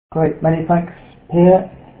Great, many thanks,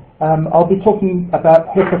 Pierre. I'll be talking about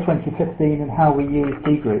HIFA2015 and how we use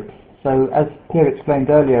Dgroups. So as Pierre explained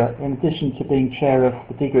earlier, in addition to being chair of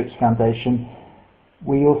the Dgroups Foundation,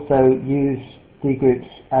 we also use Dgroups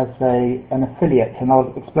as an affiliate, and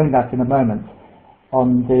I'll explain that in a moment,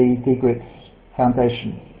 on the Dgroups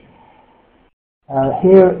Foundation.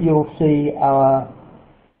 Here you'll see our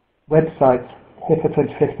website,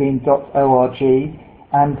 HIFA2015.org,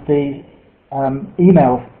 and the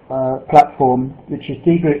email platform, which is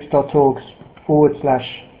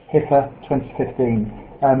dgroups.org/HIFA2015.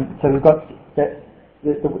 So we've got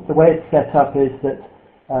the way it's set up is that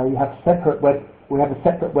you have we have a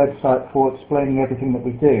separate website for explaining everything that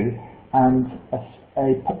we do, and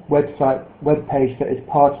a web page that is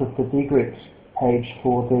part of the Dgroups page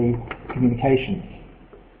for the communications.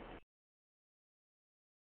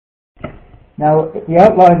 Now, the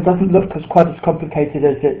outline doesn't look quite as complicated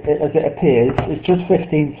as it appears. It's just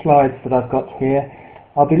 15 slides that I've got here.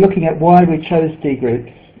 I'll be looking at why we chose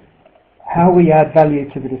Dgroups, how we add value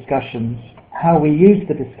to the discussions, how we use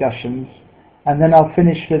the discussions, and then I'll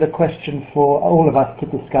finish with a question for all of us to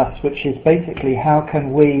discuss, which is basically how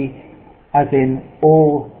can we, as in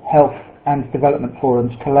all health and development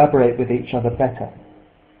forums, collaborate with each other better.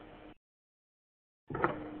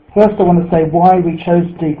 First, I want to say why we chose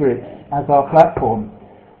Dgroups as our platform.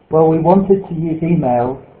 Well, we wanted to use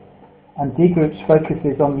email, and Dgroups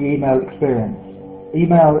focuses on the email experience.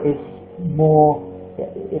 Email is more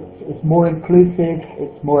inclusive,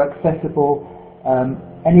 it's more accessible.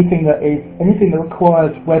 Anything that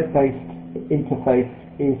requires web-based interface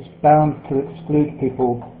is bound to exclude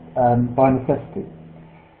people by necessity.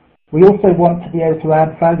 We also want to be able to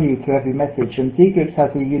add value to every message, and Dgroups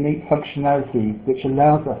has a unique functionality which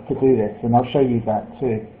allows us to do this, and I'll show you that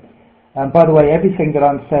too. By the way, everything that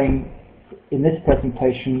I'm saying in this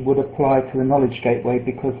presentation would apply to the Knowledge Gateway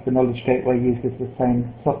because the Knowledge Gateway uses the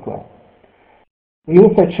same software. We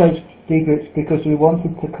also chose Dgroups because we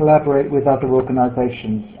wanted to collaborate with other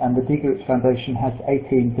organisations, and the Dgroups Foundation has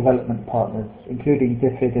 18 development partners, including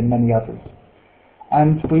DFID and many others.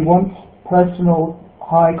 And we want personal,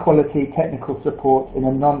 high-quality technical support in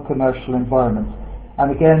a non-commercial environment.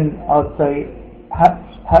 And again, I'd say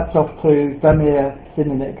hats off to Damir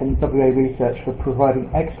Simonik and WA Research for providing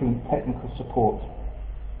excellent technical support.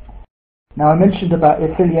 Now, I mentioned about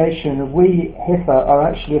affiliation. We, HIFA, are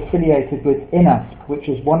actually affiliated with INASP, which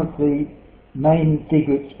is one of the main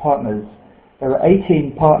Dgroups partners. There are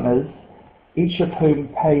 18 partners, each of whom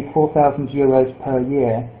pay €4,000 per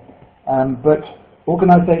year, but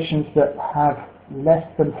organisations that have less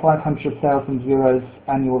than €500,000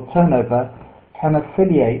 annual turnover can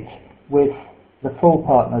affiliate with the full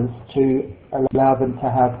partners to allow them to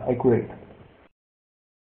have a group.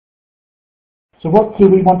 So what do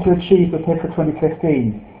we want to achieve with HIFA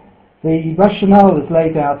 2015? The rationale is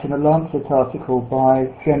laid out in a Lancet article by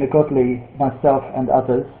Fiona Godley, myself and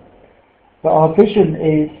others. But our vision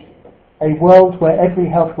is a world where every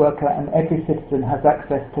health worker and every citizen has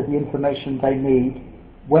access to the information they need,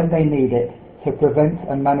 when they need it, to prevent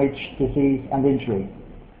and manage disease and injury.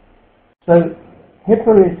 So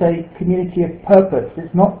HIFA is a community of purpose.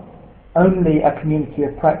 It's not only a community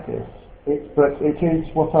of practice, but it is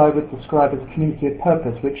what I would describe as a community of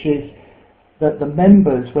purpose, which is that the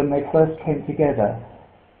members, when they first came together,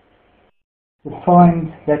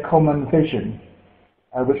 defined their common vision,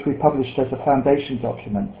 which we published as a foundation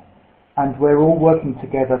document, and we're all working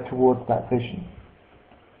together towards that vision.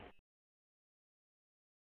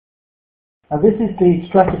 Now, this is the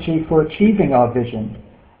strategy for achieving our vision.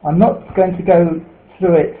 I'm not going to go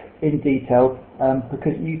through it in detail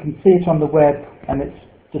because you can see it on the web, and it's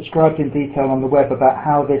described in detail on the web about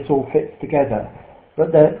how this all fits together.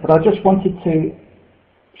 But I just wanted to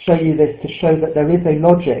show you this to show that there is a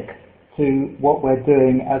logic to what we're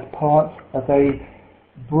doing as part of a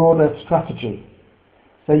broader strategy.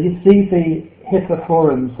 So you see the HIFA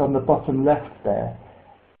forums on the bottom left there.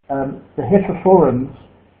 The HIFA forums,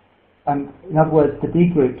 and in other words, the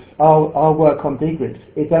Dgroups, our work on Dgroups,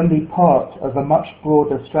 is only part of a much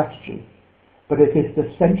broader strategy, but it is the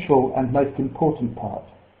central and most important part.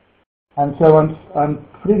 And so I'm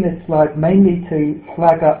putting this slide mainly to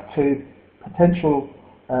flag up to potential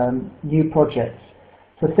new projects,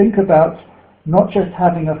 to think about not just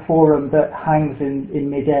having a forum that hangs in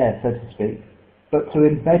mid-air, so to speak, but to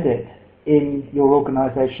embed it in your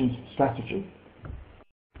organisation's strategy.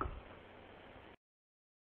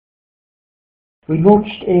 We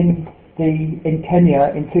launched in Kenya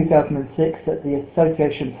in 2006 at the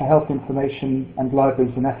Association for Health Information and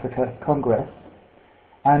Libraries in Africa Congress,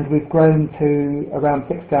 and we've grown to around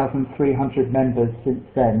 6,300 members since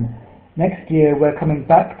then. Next year we're coming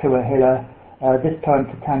back to AHILA, this time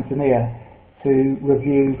to Tanzania, to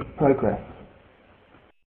review progress.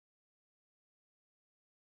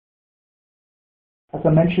 As I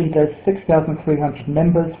mentioned, there's 6,300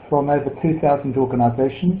 members from over 2,000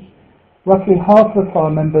 organisations. Roughly half of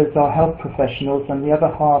our members are health professionals and the other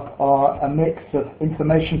half are a mix of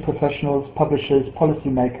information professionals, publishers,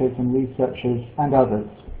 policymakers and researchers and others.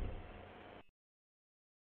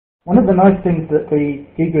 One of the nice things that the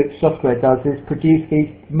Dgroups software does is produce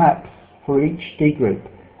these maps for each Dgroup.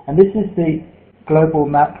 And this is the global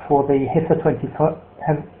map for the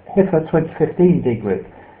HIFA2015 Dgroup.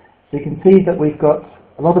 So you can see that we've got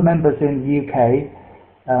a lot of members in the UK,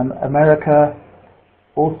 America,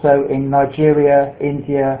 also in Nigeria,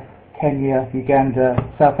 India, Kenya, Uganda,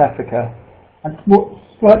 South Africa, and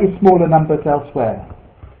slightly smaller numbers elsewhere.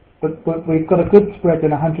 But we've got a good spread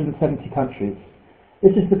in 170 countries.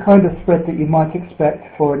 This is the kind of spread that you might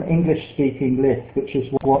expect for an English-speaking list, which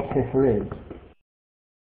is what HIFA is.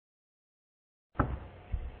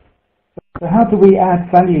 So how do we add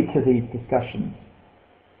value to these discussions?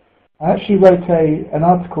 I actually wrote an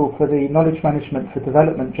article for the Knowledge Management for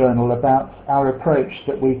Development journal about our approach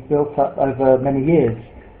that we've built up over many years,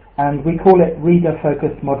 and we call it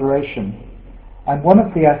reader-focused moderation. And one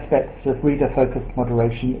of the aspects of reader-focused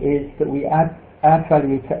moderation is that we add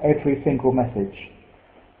value to every single message.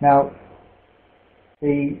 Now,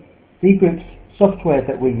 the Dgroups software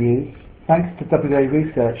that we use, thanks to WA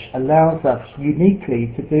Research, allows us uniquely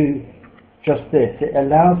to do just this. It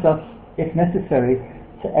allows us, if necessary,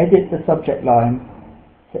 to edit the subject line,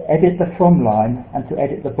 to edit the from line, and to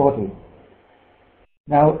edit the body.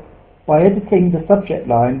 Now, by editing the subject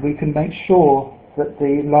line, we can make sure that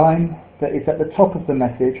the line that is at the top of the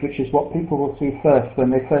message, which is what people will see first when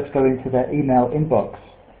they first go into their email inbox,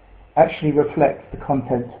 actually reflects the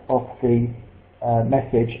content of the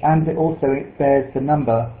message, and it also bears the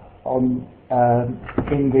number on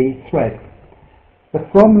in the thread. The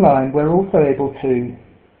from line we're also able to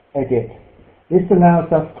edit. This allows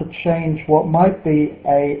us to change what might be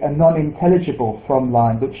a non-intelligible from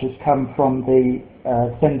line, which has come from the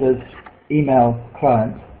sender's email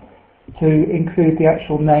client, to include the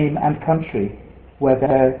actual name and country where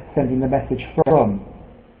they're sending the message from.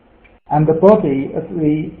 And the body of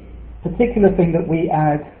the particular thing that we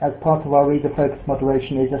add as part of our reader-focused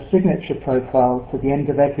moderation is a signature profile to the end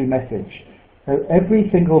of every message. So every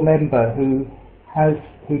single member who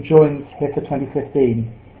joins HIFA 2015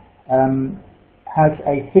 has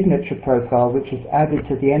a signature profile which is added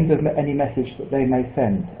to the end of any message that they may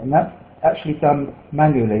send. And that's actually done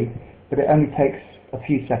manually, but it only takes a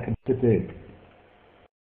few seconds to do.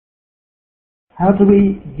 How do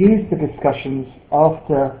we use the discussions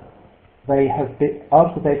after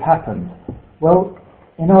they've happened? Well,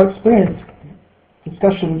 in our experience,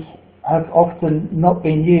 discussions have often not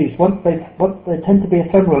been used. They tend to be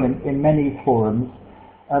ephemeral in many forums.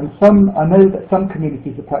 I know that some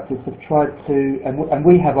communities of practice have tried to, and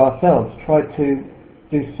we have ourselves, tried to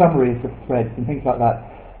do summaries of threads and things like that.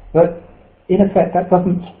 But in effect, that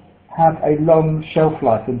doesn't have a long shelf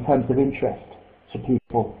life in terms of interest to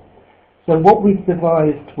people. So what we've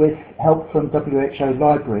devised with help from WHO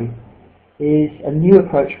Library is a new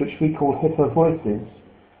approach which we call HIFA Voices,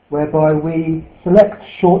 whereby we select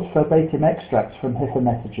short verbatim extracts from HIFA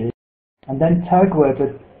messages and then tag word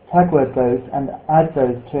those and add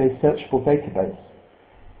those to a searchable database.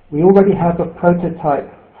 We already have a prototype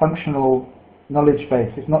functional knowledge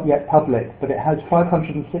base. It's not yet public, but it has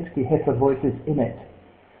 560 HIFA voices in it.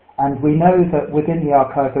 And we know that within the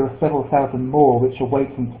archive there are several thousand more which are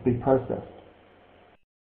waiting to be processed.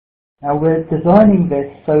 Now we're designing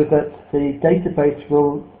this so that the database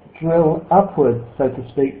will drill upwards, so to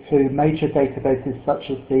speak, to major databases such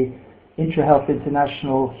as the IntraHealth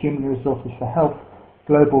International Human Resources for Health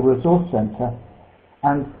Global Resource Center,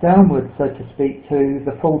 and downwards, so to speak, to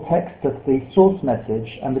the full text of the source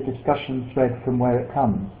message and the discussion thread from where it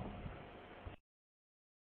comes.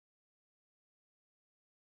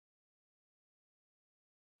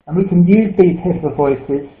 And we can use these HIFA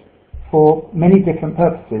voices for many different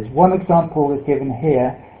purposes. One example is given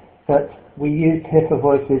here, that we used HIFA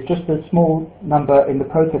voices, just a small number in the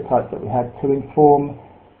prototype that we had, to inform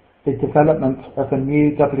the development of a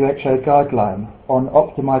new WHO guideline on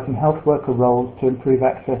optimizing health worker roles to improve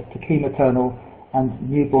access to key maternal and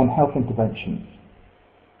newborn health interventions.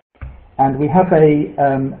 And we have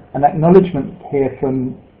an acknowledgement here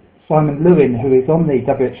from Simon Lewin, who is on the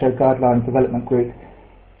WHO Guideline Development Group,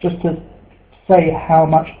 just to say how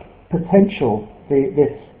much potential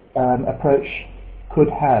this approach could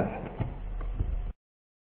have.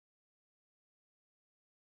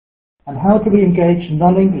 And how do we engage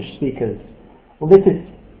non-English speakers? Well, this is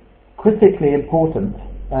critically important,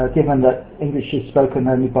 given that English is spoken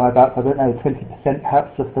only by about, I don't know, 20%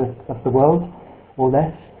 perhaps of the world, or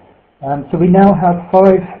less. So we now have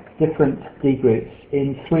 5 different D-groups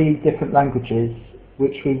in 3 different languages,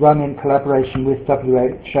 which we run in collaboration with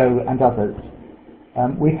WHO and others.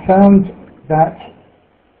 We found that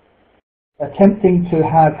attempting to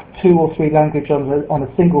have 2 or 3 languages on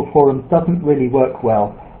a single forum doesn't really work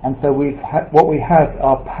well, and so what we have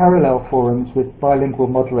are parallel forums with bilingual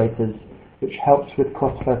moderators, which helps with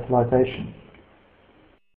cross-fertilization.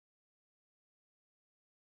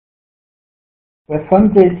 We're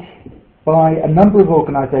funded by a number of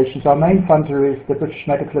organisations. Our main funder is the British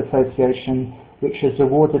Medical Association, which has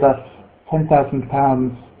awarded us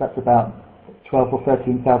 £10,000, that's about 12 or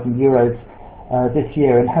 13,000 euros this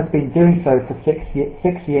year, and has been doing so for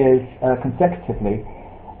 6 years consecutively.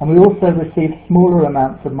 And we also receive smaller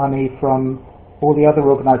amounts of money from all the other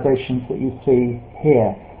organisations that you see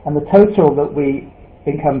here. And the total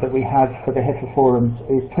income that we have for the HIFA forums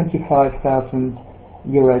is 25,000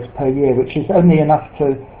 euros per year, which is only enough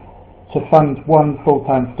to fund 1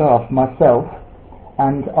 full-time staff, myself.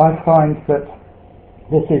 And I find that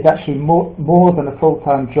this is actually more than a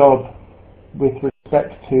full-time job with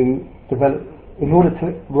respect to develop. In order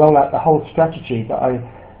to roll out the whole strategy that I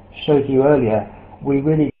showed you earlier, we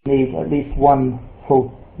really need at least one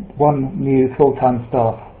new full-time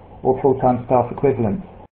staff or full-time staff equivalent.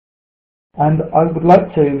 And I would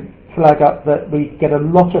like to flag up that we get a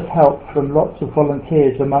lot of help from lots of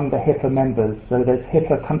volunteers among the HIFA members. So there's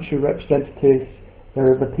HIFA country representatives,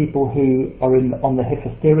 there are the people who are on the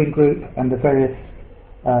HIFA steering group and the various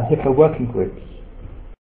HIFA working groups.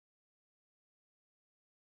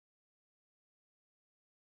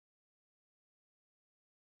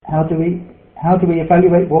 How do we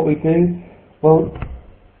evaluate what we do? Well,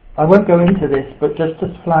 I won't go into this, but just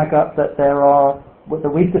to flag up that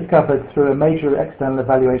we've discovered through a major external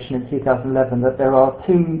evaluation in 2011 that there are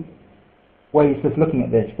 2 ways of looking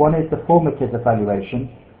at this. One is the formative evaluation,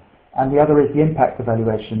 and the other is the impact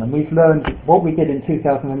evaluation. And we've learned what we did in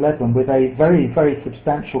 2011 with a very, very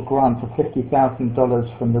substantial grant of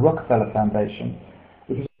 $50,000 from the Rockefeller Foundation,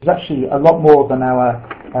 which is actually a lot more than our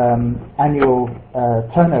annual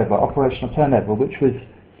operational turnover, which was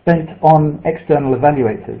spent on external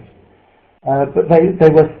evaluators. But they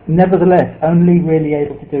were nevertheless only really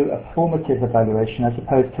able to do a formative evaluation as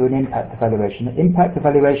opposed to an impact evaluation. The impact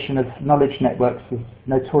evaluation of knowledge networks is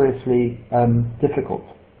notoriously difficult.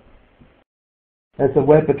 There's a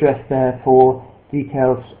web address there for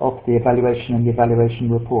details of the evaluation and the evaluation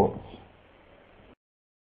reports.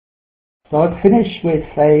 So I've finished with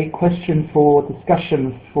a question for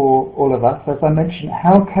discussion for all of us. As I mentioned,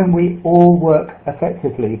 how can we all work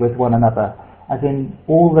effectively with one another, as in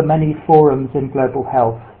all the many forums in global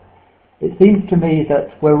health? It seems to me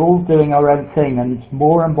that we're all doing our own thing, and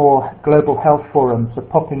more global health forums are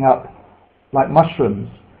popping up like mushrooms,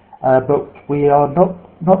 but we are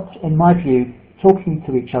not, in my view, talking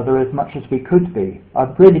to each other as much as we could be. I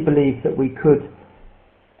really believe that we could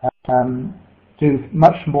do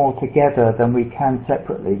much more together than we can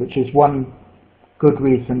separately, which is one good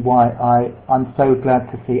reason why I'm so glad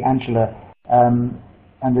to see Angela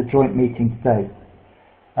and the joint meeting today.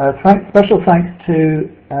 Special thanks to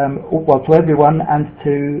everyone, and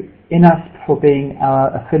to INASP for being our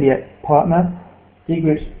affiliate partner,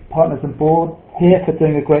 Dgroups Partners and Board here for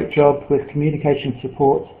doing a great job with communication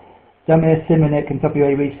support, Damir Simonik and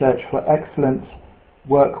WA Research for excellent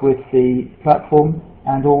work with the platform,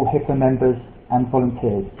 and all HIFA members and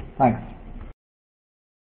volunteers. Thanks.